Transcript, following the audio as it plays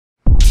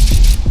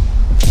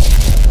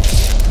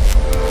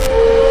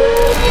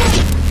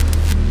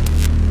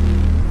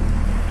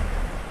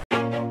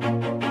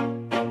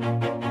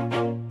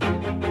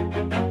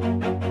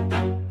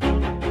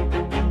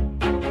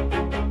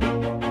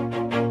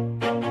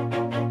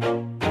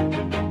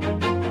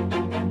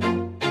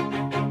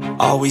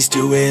Always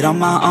do it on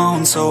my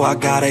own, so I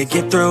gotta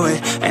get through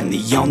it. And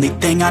the only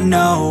thing I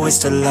know is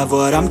to love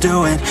what I'm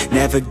doing.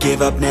 Never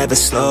give up, never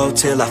slow,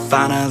 till I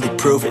finally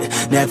prove it.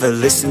 Never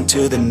listen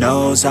to the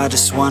no's, I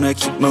just wanna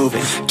keep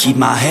moving. Keep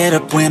my head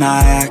up when I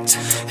act,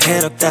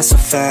 head up, that's a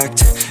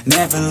fact.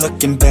 Never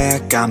looking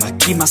back, I'ma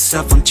keep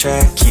myself on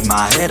track. Keep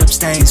my head up,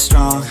 staying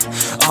strong,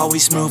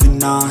 always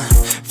moving on.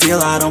 Feel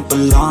I don't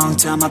belong,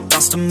 tell my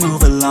thoughts to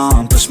move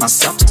along. Push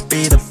myself to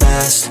be the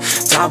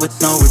best, die with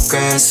no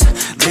regrets.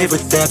 Live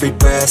with every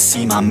breath,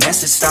 see my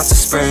message start to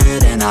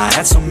spread. And I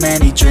had so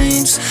many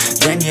dreams,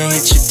 then you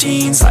hit your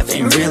teens. Life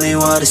ain't really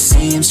what it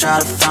seems, try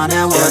to find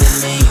out what it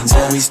means.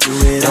 Always do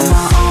it on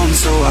my own,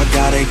 so I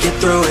gotta get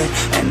through it.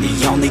 And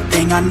the only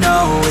thing I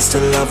know is to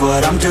love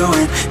what I'm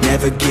doing.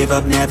 Never give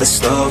up, never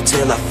slow,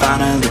 till I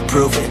finally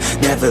prove it.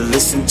 Never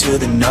listen to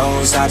the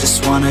no's, I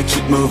just wanna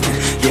keep moving.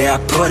 Yeah, I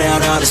put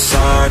out all this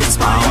art, it's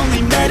my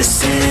only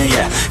medicine.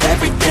 Yeah,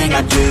 everything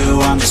I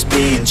do, I'm just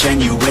being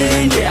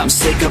genuine. Yeah, I'm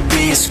sick of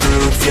being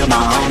screwed, feel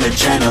my own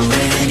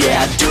adrenaline.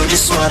 Yeah, I do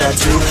just what I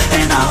do,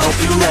 and I hope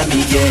you let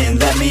me in,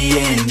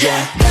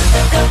 yeah.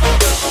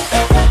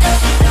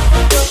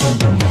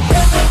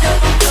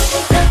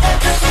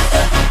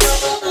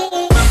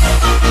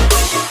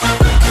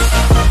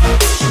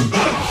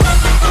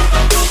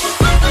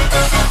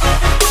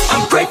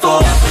 I'm grateful,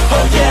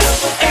 oh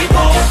yeah,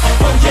 able,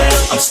 oh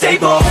yeah, I'm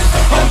stable,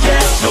 oh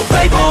yeah, no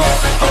label,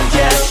 oh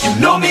yeah, you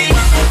know me,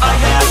 I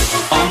have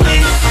only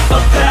a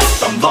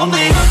path, I'm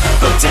lonely,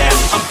 but damn,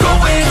 I'm going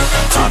to win.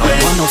 I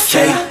don't want no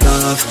fake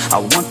love, I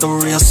want the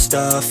real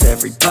stuff.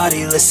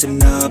 Everybody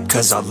listen up,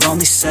 cause I'll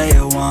only say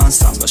it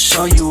once. I'm gonna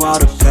show you all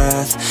the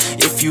path,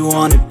 if you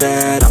want it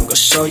bad. I'm gonna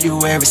show you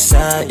where it's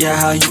at, yeah,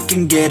 how you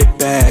can get it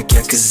back.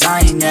 Yeah, cause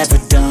I ain't never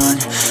done,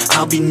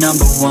 I'll be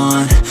number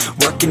one.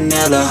 Working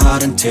hella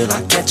hard until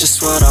I get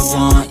just what I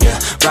want, yeah.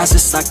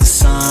 Rises like the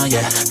sun,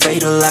 yeah,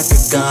 fatal like a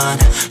gun.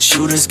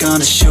 Shooter's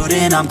gonna shoot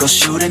and I'm gonna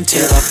shoot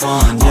until I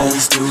won, yeah.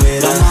 Always do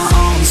it on my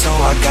own, so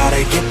I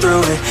gotta get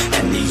through it.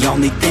 And the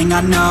only thing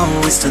I know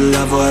is to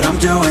love what I'm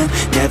doing.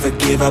 Never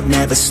give up,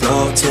 never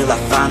slow, till I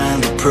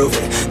finally prove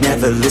it.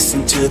 Never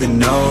listen to the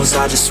no's,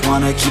 I just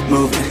wanna keep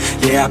moving.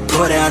 Yeah, I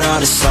put out all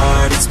this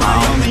art, it's my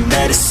only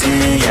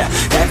medicine. Yeah,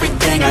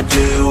 everything I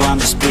do, I'm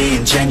just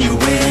being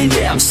genuine.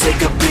 Yeah, I'm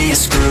sick of being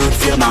screwed,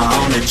 feel my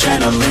own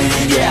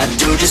adrenaline. Yeah, I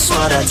do just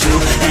what I do,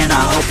 and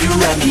I hope you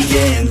let me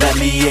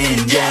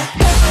in, yeah.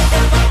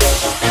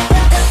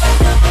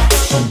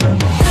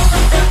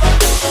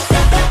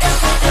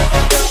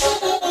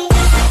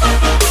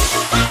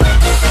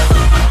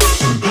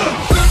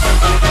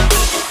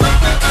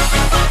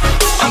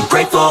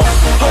 Grateful,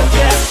 oh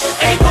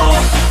yeah, able,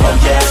 oh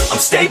yeah, I'm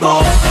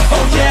stable,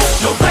 oh yeah,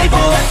 no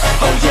label,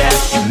 oh yeah,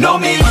 you know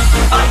me,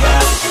 I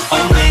have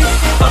only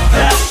a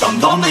path, I'm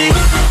lonely,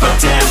 but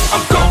damn,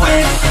 I'm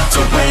going to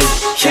win,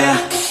 yeah.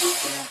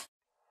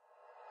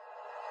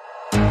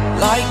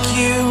 Like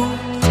you,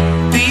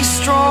 be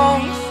strong,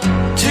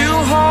 to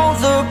hold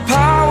the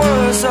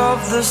powers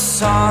of the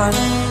sun.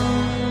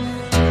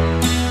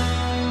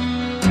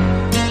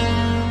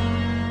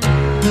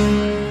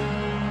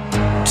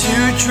 To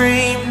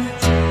dream,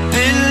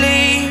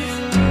 believe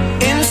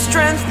in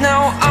strength,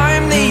 now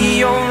I'm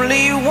the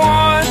only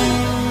one,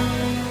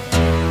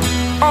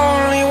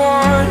 only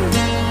one.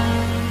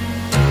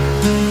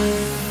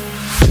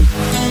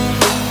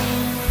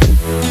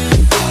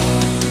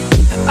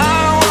 I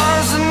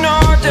was an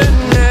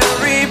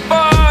ordinary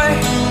boy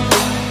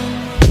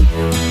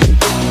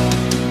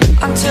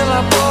until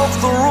I broke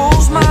the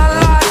rules, my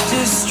life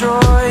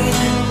destroyed,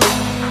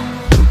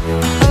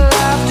 a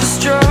life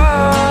destroyed.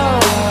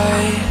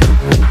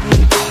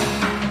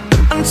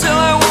 Until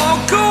I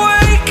walk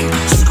awake,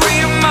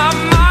 scream my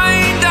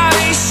mind,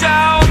 I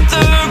shout,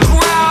 the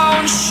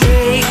ground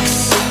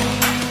shakes.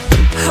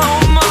 How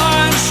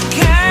much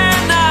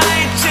can I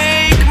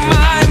take?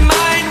 My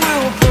mind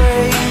will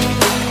break.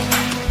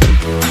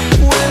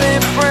 Will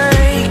it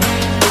break?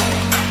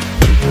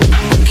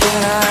 What can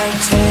I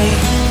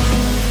take?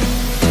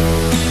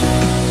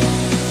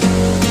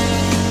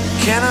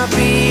 Can I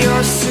be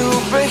your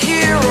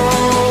superhero?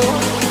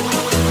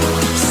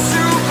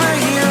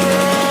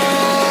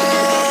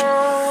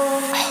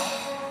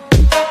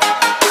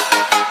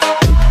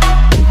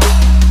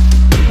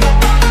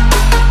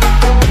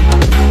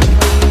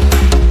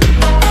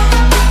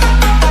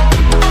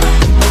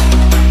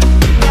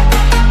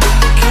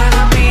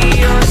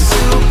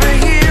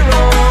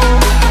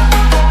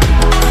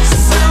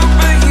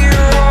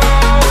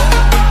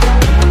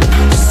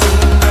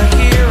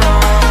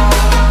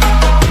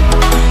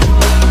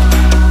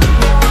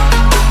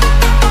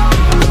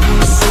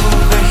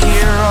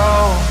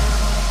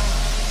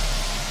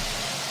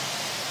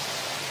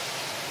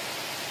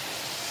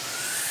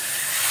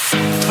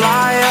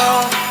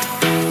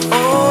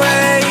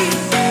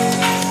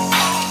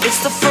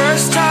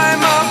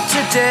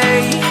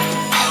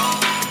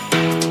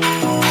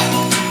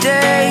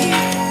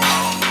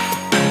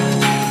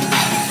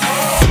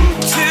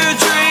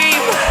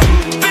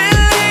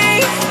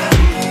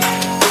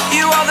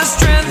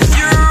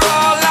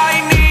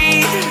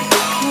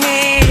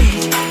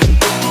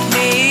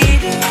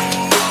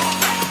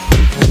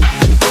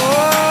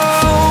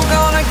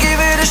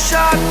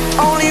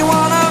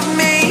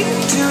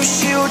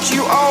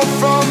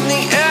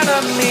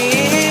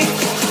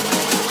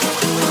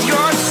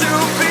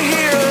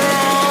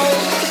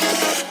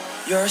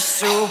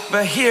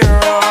 superhero.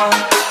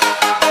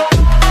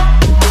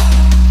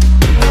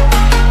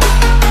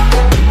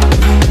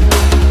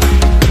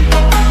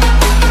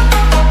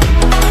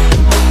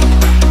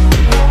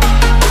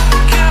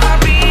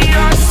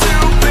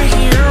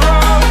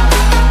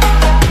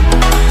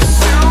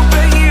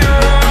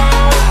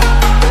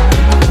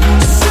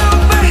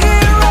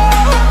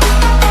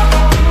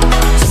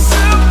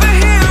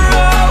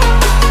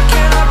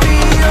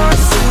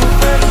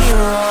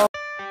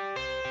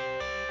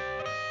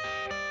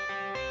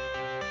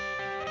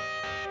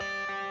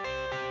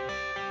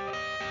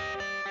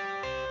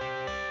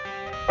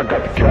 I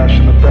got the cash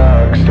in the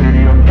bag,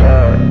 stadium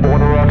packed.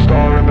 Born a rock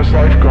star in this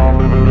life, gon'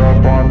 live it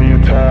up on the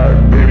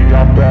attack. Baby,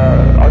 I'm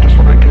bad, I just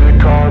wanna get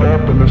caught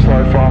up in this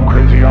life. I'm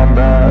crazy, I'm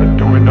mad,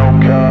 doing no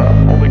cap.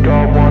 Only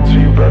God wants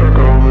you, better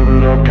go live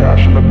it up.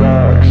 Cash in the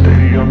bag,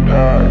 stadium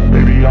packed.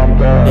 Baby, I'm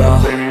bad,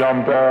 yeah. Baby,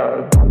 I'm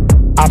bad.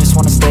 I just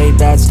wanna stay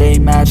bad, stay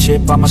mad.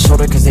 Chip on my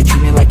shoulder cause they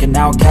treat me like an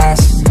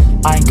outcast.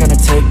 I ain't gonna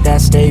take that,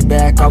 stay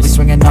back. I'll be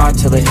swinging hard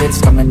till the hits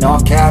come in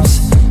all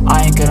caps.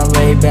 I ain't gonna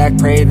lay back,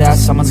 pray that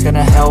someone's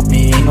gonna help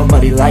me. Ain't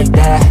nobody like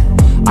that.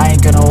 I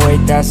ain't gonna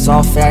wait, that's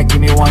all fact. Give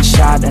me one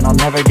shot and I'll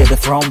never get the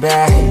throne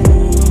back.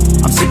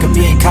 I'm sick of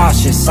being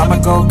cautious, I'ma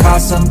go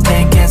cause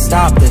something, can't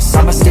stop this.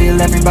 I'ma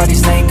steal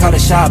everybody's lane, call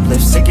it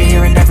shoplift. Sick of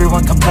hearing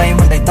everyone complain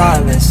when they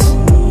thoughtless.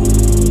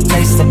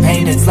 Taste the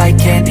pain, it's like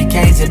candy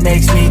canes. It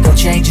makes me go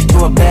change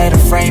into a better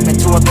frame,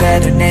 into a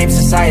better name.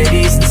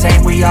 Society's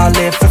insane, we all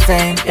live for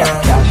fame,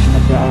 yeah. Cash in the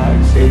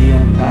bag,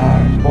 stadium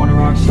packed. Born a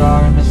rock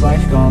star in this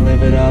life, gon'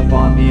 live it up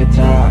on the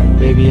attack.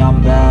 Baby,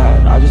 I'm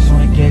bad, I just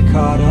wanna get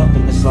caught up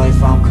in this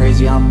life. I'm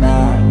crazy, I'm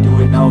mad,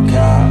 do it no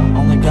cap.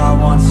 Only God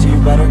wants you,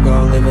 better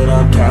go live it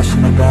up. Cash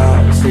in the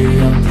bag,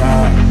 stadium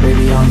packed.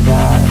 Baby, I'm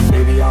bad,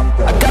 baby, I'm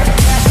bad. I got the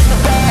cash in the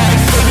bag,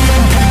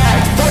 stadium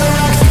packed. Born a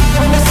rock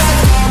star in this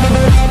life, gon' live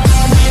it up.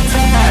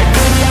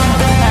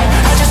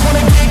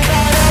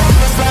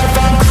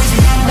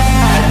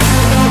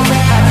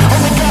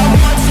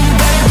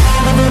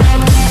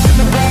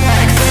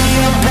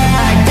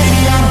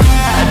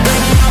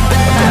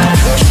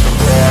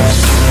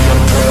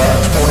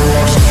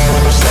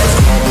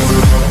 crazy,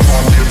 I'm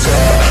mad, do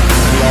it no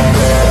cap.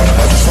 Only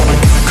God wants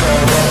you, better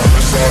go live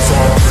it up. Cash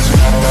in the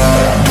bag,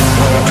 stadium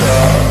packed.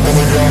 Baby, I'm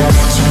bad, baby,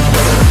 I'm bad. I got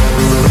the cash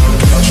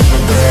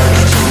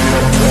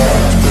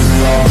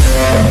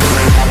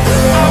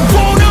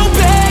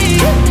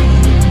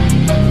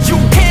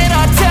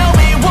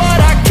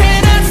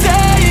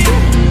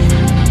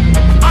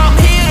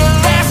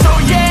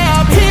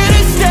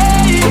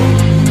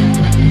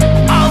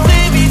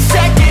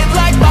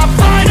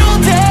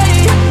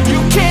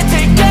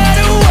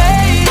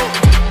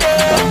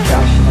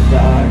in the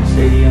bag,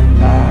 stadium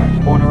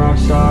packed. Born a rock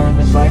star in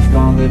this life,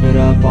 I'll live it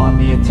up on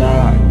the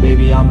attack.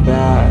 Baby, I'm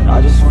bad,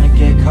 I just wanna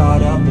get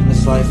caught up in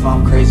this life.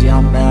 I'm crazy,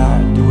 I'm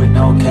mad, do it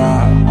no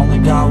cap. Only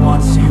God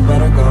wants you,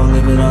 better go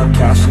live it up.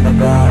 Cash in the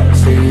bag,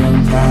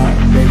 stadium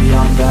packed. Baby,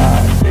 I'm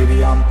bad,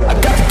 baby, I'm bad. I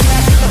got the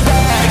cash in the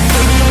bag,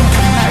 stadium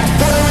packed.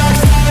 Born a rock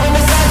star in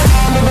this life.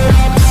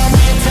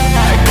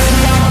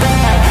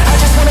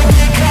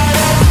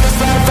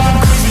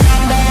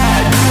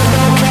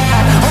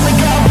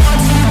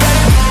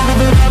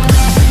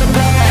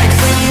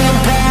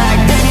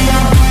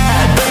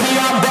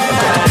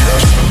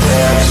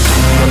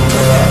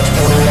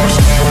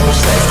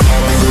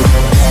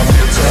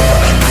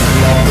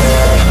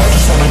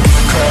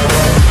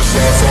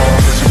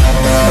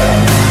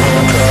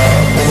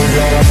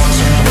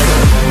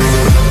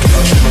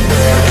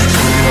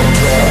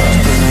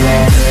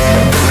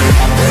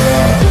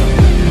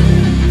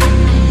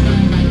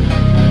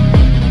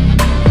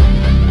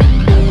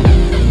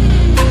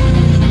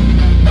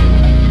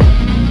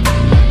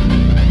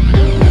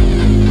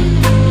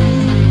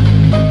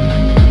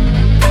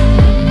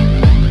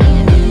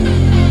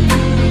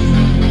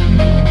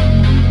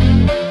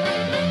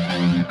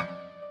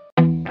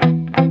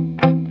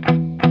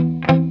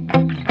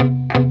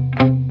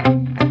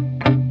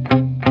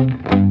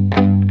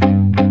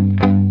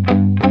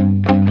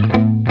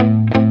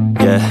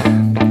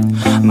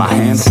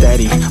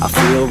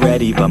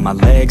 But my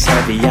legs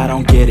heavy, I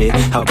don't get it.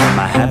 How come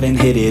I haven't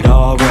hit it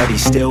already?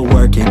 Still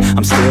working,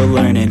 I'm still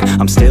learning,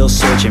 I'm still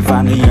searching.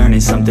 Finally earning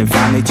something,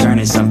 finally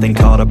turning something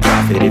called a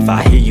profit. If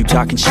I hear you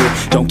talking shit,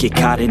 don't get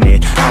caught in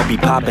it. I'll be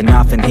popping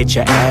off and hit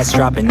your ass,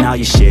 dropping all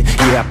your shit.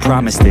 Yeah, I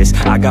promise this,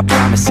 I got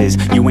promises.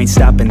 You ain't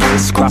stopping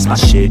this, cross my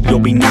shit, you'll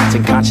be knocked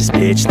unconscious,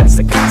 bitch. That's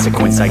the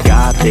consequence, I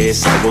got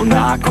this, I will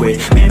not quit.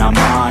 Man, I'm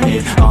on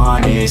it,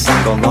 honest.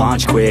 I'm gon'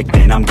 launch quick,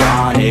 then I'm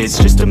gone. It's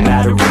just a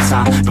matter of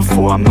time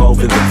before I'm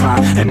over the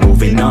climb and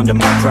moving under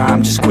my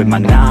prime. Just quit my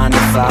 9 to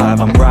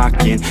 5, I'm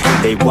rocking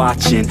and they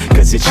watching,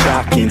 cause it's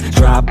shocking.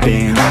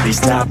 Dropping all these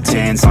top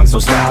 10 songs, so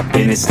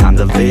stopping. It's time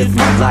to live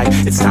my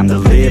life, it's time to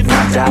live,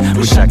 not die.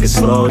 Wish I could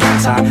slow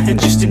down time and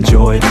just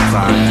enjoy the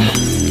climb.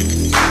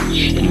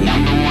 And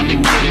I'm the one to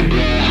get it, bro.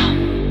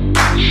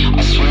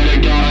 I swear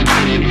to God I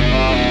get it, bro.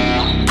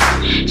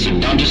 So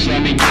don't just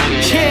let me get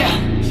it. Yeah,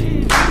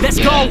 let's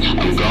go.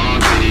 I'm gonna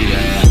get it,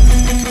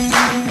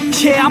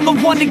 yeah. I'm the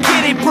one to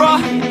get it, bro.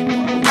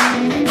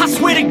 I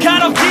swear to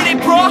God I'll get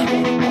it, bro.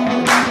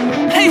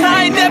 Hey,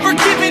 I ain't never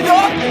giving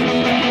up.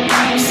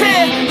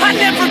 Said I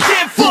never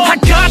give up.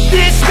 I got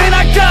this, man,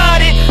 I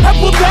got it. I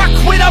will not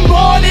quit, I'm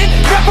on it.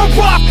 Never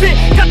off it.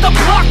 Got the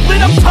block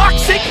lit, I'm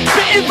toxic.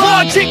 Spitting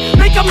logic,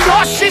 make them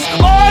nauseous.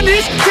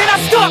 Honest, can I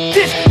stop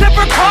this?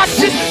 Never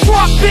cautious,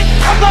 drop it.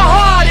 I'm the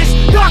hardest.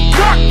 Knock,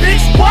 knock,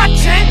 bitch,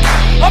 watch it.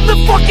 I'm the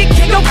fucking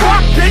king of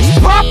rock, bitch.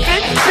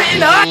 Profit,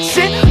 spitting hot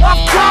shit. Off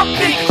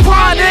topic,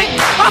 chronic.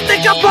 I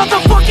think I'm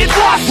motherfucking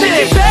lost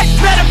it. Back,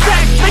 matter of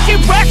fact,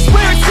 making racks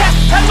where it's at.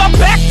 Have my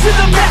back to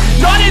the mat,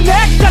 not an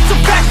act, that's a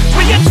fact.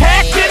 We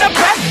attack in a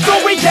back,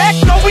 no react,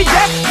 no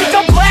react. Think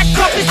I'm black,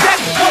 off his back.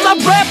 While I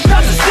rap,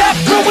 does a step,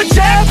 throw a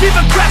jab, give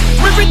a crap.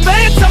 We're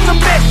advanced, I'm the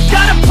man.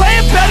 Gotta play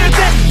it better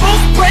than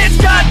most brands.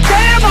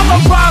 Goddamn, I'm a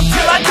rhyme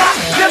till I die.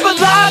 Never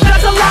lie,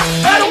 that's a lie.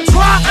 I don't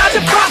try, I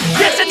defy.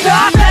 Get to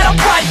nod that I'm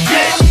right,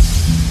 yeah.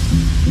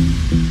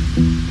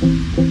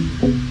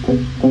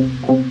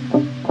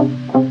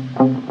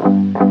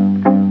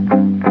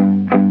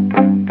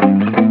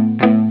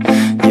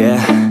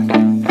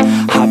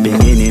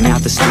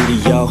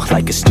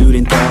 Like a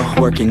student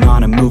though, working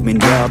on a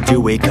movement, yeah, I'll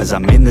do it cause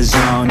I'm in the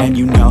zone. And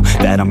you know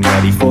that I'm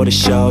ready for the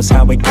shows.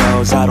 How it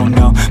goes, I don't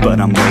know, but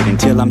I'm waiting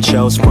till I'm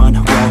chose. Front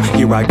row,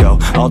 here I go.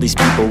 All these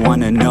people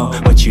wanna know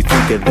what you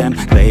think of them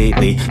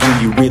lately.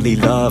 Do you really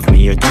love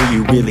me or do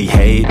you really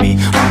hate me?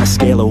 On a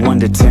scale of 1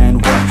 to 10,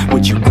 what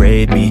would you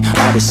grade me?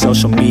 All this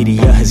social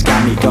media has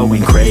got me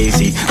going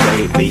crazy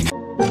lately.